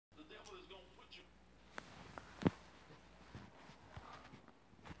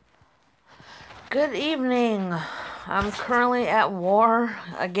Good evening. I'm currently at war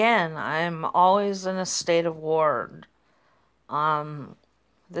again. I'm always in a state of war.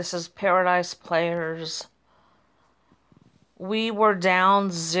 This is Paradise Players. We were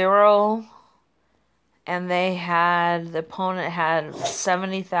down 0 and the opponent had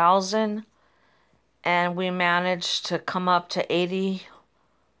 70,000 and we managed to come up to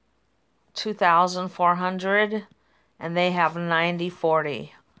 82,400 and they have 90-40.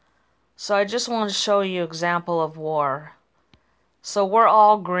 So I just want to show you an example of war. So we're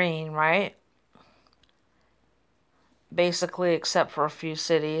all green, right? Basically, except for a few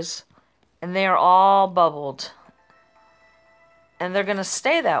cities. And they are all bubbled. And they're going to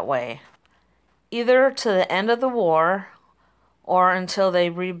stay that way. Either to the end of the war or until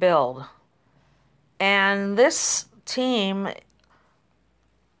they rebuild. And this team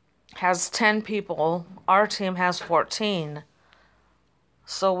has 10 people. Our team has 14.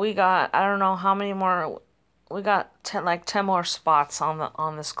 So we got, I don't know how many more, we got 10 more spots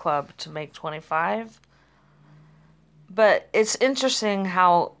on this club to make 25. But it's interesting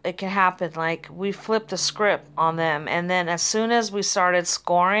how it can happen. Like, we flipped the script on them, and then as soon as we started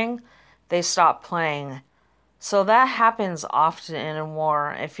scoring, they stopped playing. So that happens often in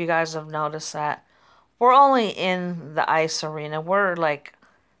war, if you guys have noticed that. We're only in the ice arena. We're like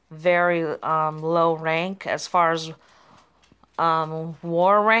very low rank as far as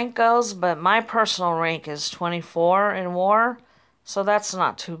war rank goes, but my personal rank is 24 in war, so that's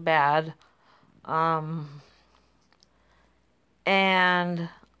not too bad. And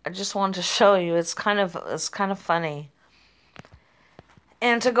I just wanted to show you, it's kind of funny.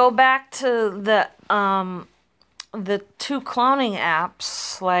 And to go back to the 2 cloning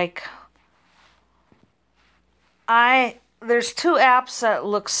apps, like there's 2 apps that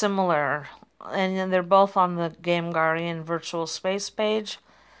look similar. And they're both on the Game Guardian virtual space page.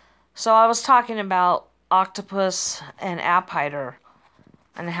 So I was talking about Octopus and App Hider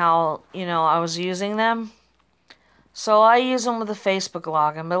and how, I was using them. So I use them with a Facebook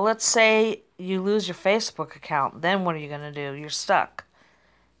login. But let's say you lose your Facebook account. Then what are you going to do? You're stuck.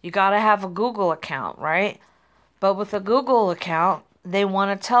 You got to have a Google account, right? But with a Google account, they want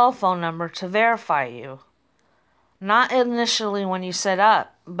a telephone number to verify you. Not initially when you set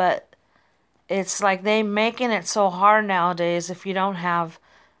up, but it's like they making it so hard nowadays if you don't have...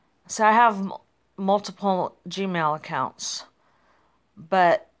 So I have multiple Gmail accounts.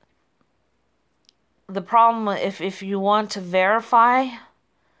 But the problem, if you want to verify,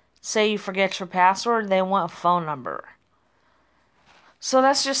 say you forget your password, they want a phone number. So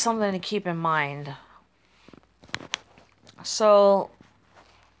that's just something to keep in mind. So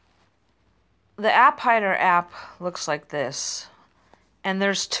the App Hider app looks like this. And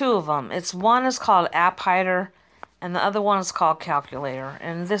there's 2 of them. One is called App Hider, and the other one is called Calculator.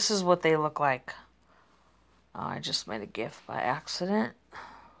 And this is what they look like. Oh, I just made a GIF by accident.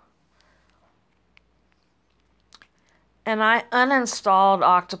 And I uninstalled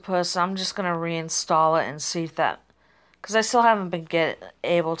Octopus. I'm just going to reinstall it and see if that... Because I still haven't been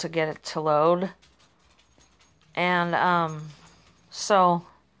able to get it to load. And, so...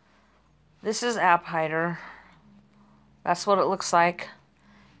 This is App Hider. That's what it looks like.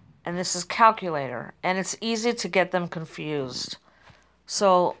 And this is Calculator. And it's easy to get them confused.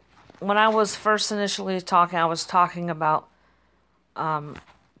 So, when I was first initially talking, I was talking about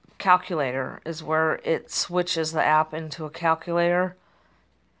Calculator is where it switches the app into a calculator.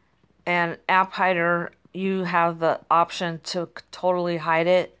 And App Hider, you have the option to totally hide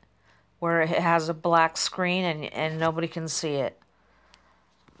it, where it has a black screen and nobody can see it.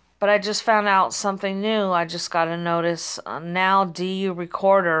 But I just found out something new. I just got a notice. Now DU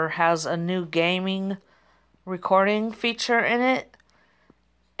Recorder has a new gaming recording feature in it.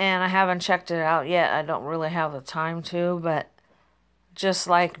 And I haven't checked it out yet. I don't really have the time to. But just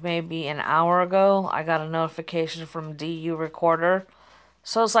like maybe an hour ago, I got a notification from DU Recorder.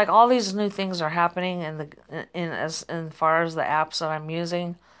 So it's like all these new things are happening as far as the apps that I'm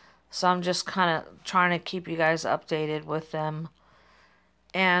using. So I'm just kind of trying to keep you guys updated with them.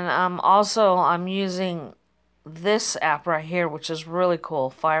 And also, I'm using this app right here, which is really cool,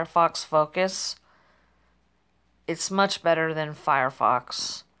 Firefox Focus. It's much better than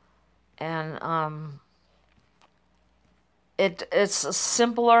Firefox. And it's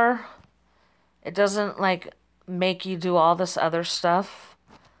simpler. It doesn't, make you do all this other stuff.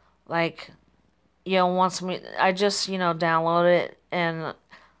 I just, download it, and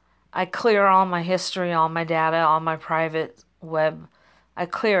I clear all my history, all my data, all my private web. I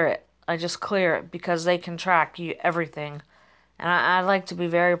clear it. I just clear it because they can track everything. And I like to be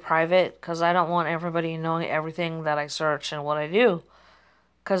very private because I don't want everybody knowing everything that I search and what I do.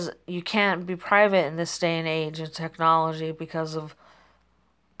 because you can't be private in this day and age of technology because of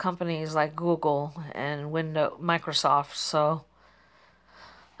companies like Google and Microsoft. So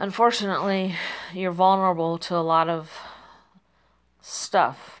unfortunately, you're vulnerable to a lot of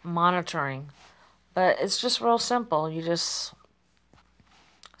stuff, monitoring. But it's just real simple. You just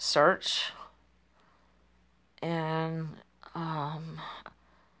search and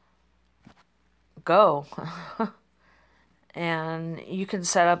go. And you can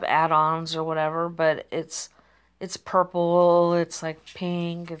set up add-ons or whatever, but it's purple, it's like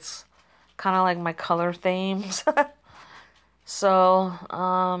pink, it's kind of like my color themes. So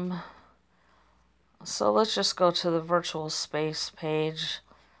let's just go to the virtual space page.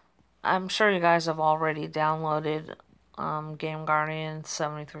 I'm sure you guys have already downloaded Game Guardian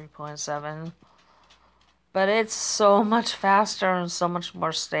 73.7, but it's so much faster and so much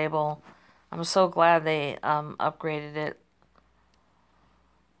more stable. I'm so glad they upgraded it.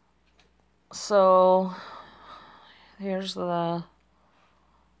 So here's the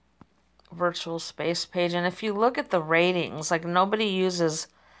virtual space page, and if you look at the ratings, like nobody uses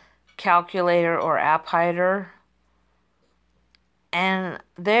calculator or app hider, and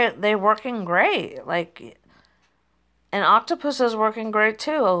they're working great. Like, and Octopus is working great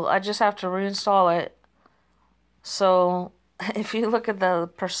too. I just have to reinstall it. So if you look at the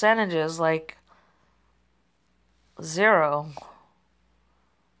percentages, like 0%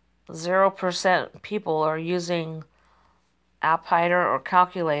 people are using app hider or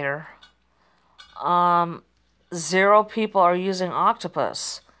calculator. 0 people are using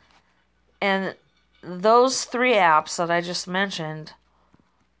Octopus. And those 3 apps that I just mentioned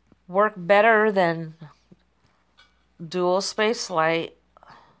work better than Dual Space Lite.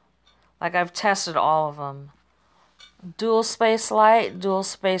 Like, I've tested all of them. Dual Space Lite, Dual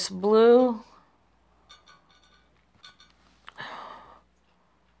Space Blue,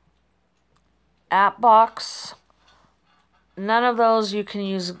 AppBox. None of those you can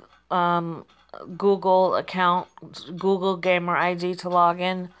use Google account, Google Gamer ID to log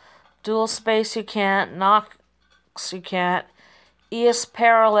in. Dual Space you can't. Nox you can't. ES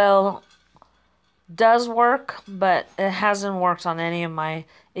Parallel does work, but it hasn't worked on any of my...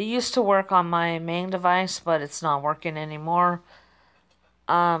 It used to work on my main device, but it's not working anymore.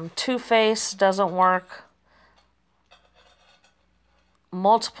 Two-Face doesn't work.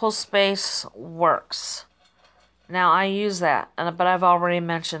 Multiple Space works. Now, I use that, but I've already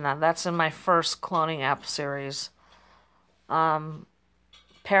mentioned that. That's in my first cloning app series.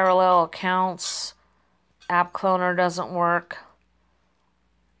 Parallel accounts, App Cloner doesn't work.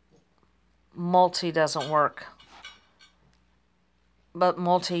 Multi doesn't work. But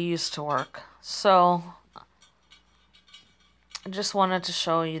Multi used to work. So, I just wanted to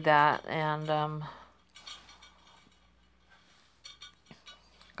show you that. And,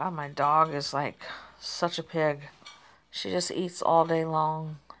 God, my dog is like such a pig. She just eats all day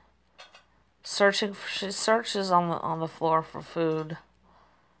long. She searches on the floor for food.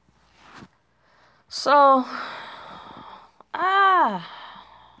 So,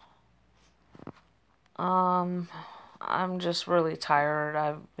 I'm just really tired.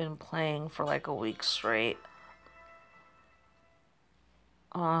 I've been playing for like a week straight.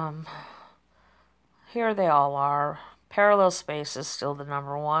 Here they all are. Parallel Space is still the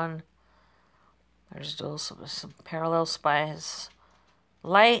 #1. There's still some Parallel Space.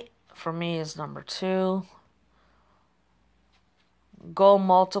 Light, for me, is #2. Go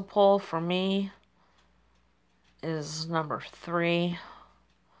Multiple, for me, is #3.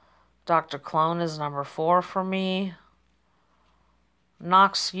 Dr. Clone is #4 for me.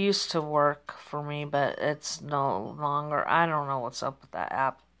 Nox used to work for me, but it's no longer. I don't know what's up with that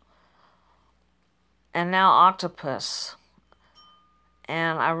app. And now Octopus.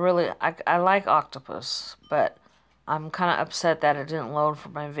 And I like Octopus, but I'm kind of upset that it didn't load for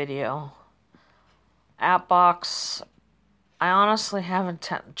my video. AppBox, I honestly haven't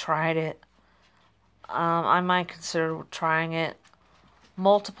tried it. I might consider trying it.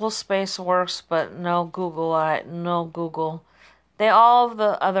 Multiple Space works, but no Google. No Google. All of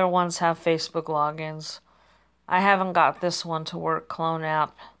the other ones have Facebook logins. I haven't got this one to work, Clone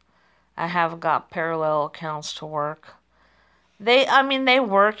App. I haven't got Parallel accounts to work. They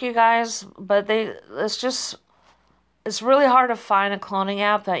work, you guys, but it's really hard to find a cloning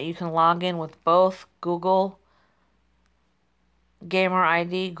app that you can log in with both Google Gamer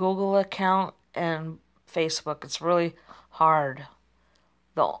ID, Google account, and Facebook. It's really hard.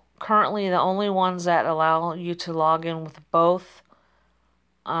 Currently, the only ones that allow you to log in with both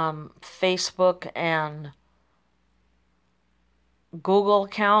Facebook and Google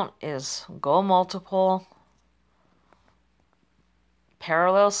account is Go Multiple,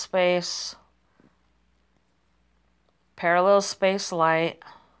 parallel space light,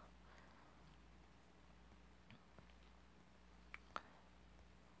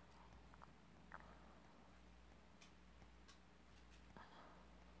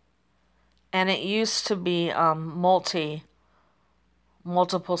 and it used to be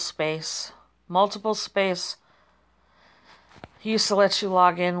multiple space. Multiple space used to let you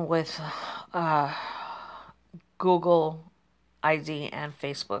log in with Google ID and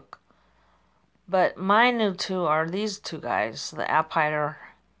Facebook. But my new two are these two guys, the app hider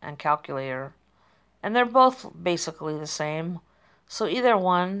and calculator. And they're both basically the same. So either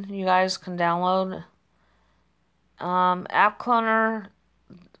one you guys can download. App Cloner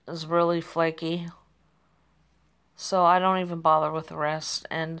is really flaky. So I don't even bother with the rest.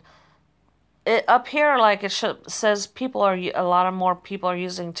 And it up here, like it says a lot more people are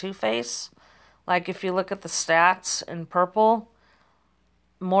using Two-Face. Like if you look at the stats in purple,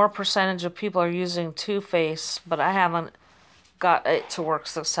 more percentage of people are using Two-Face, but I haven't got it to work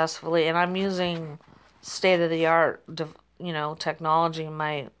successfully, and I'm using state-of-the-art, technology.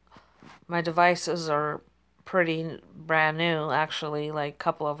 My devices are pretty brand new, actually. Like a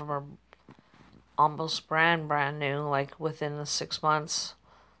couple of them are almost brand new, like within the 6 months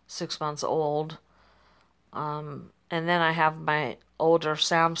old. And then I have my older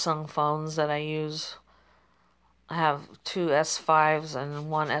Samsung phones that I use. I have two S5s and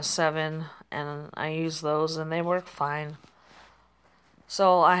one S7, and I use those, and they work fine.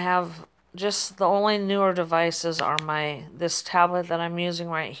 So I have just the only newer devices are this tablet that I'm using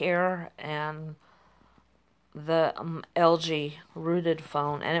right here, and the LG rooted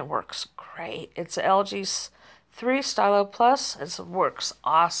phone, and it works great. It's a LG 3 Stylo Plus. It works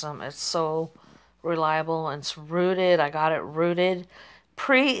awesome. It's so reliable, and it's rooted. I got it rooted,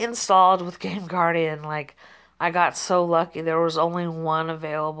 pre-installed with Game Guardian. Like, I got so lucky. There was only one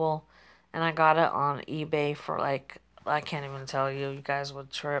available, and I got it on eBay for like, I can't even tell you. You guys would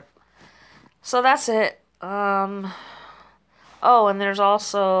trip. So that's it. Oh, and there's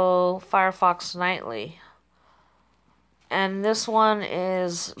also Firefox Nightly. And this one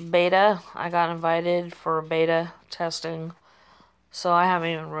is beta. I got invited for beta testing. So I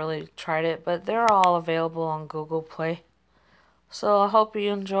haven't even really tried it, but they're all available on Google Play. So I hope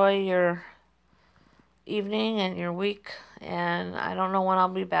you enjoy your evening and your week. And I don't know when I'll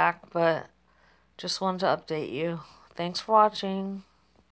be back, but just wanted to update you. Thanks for watching.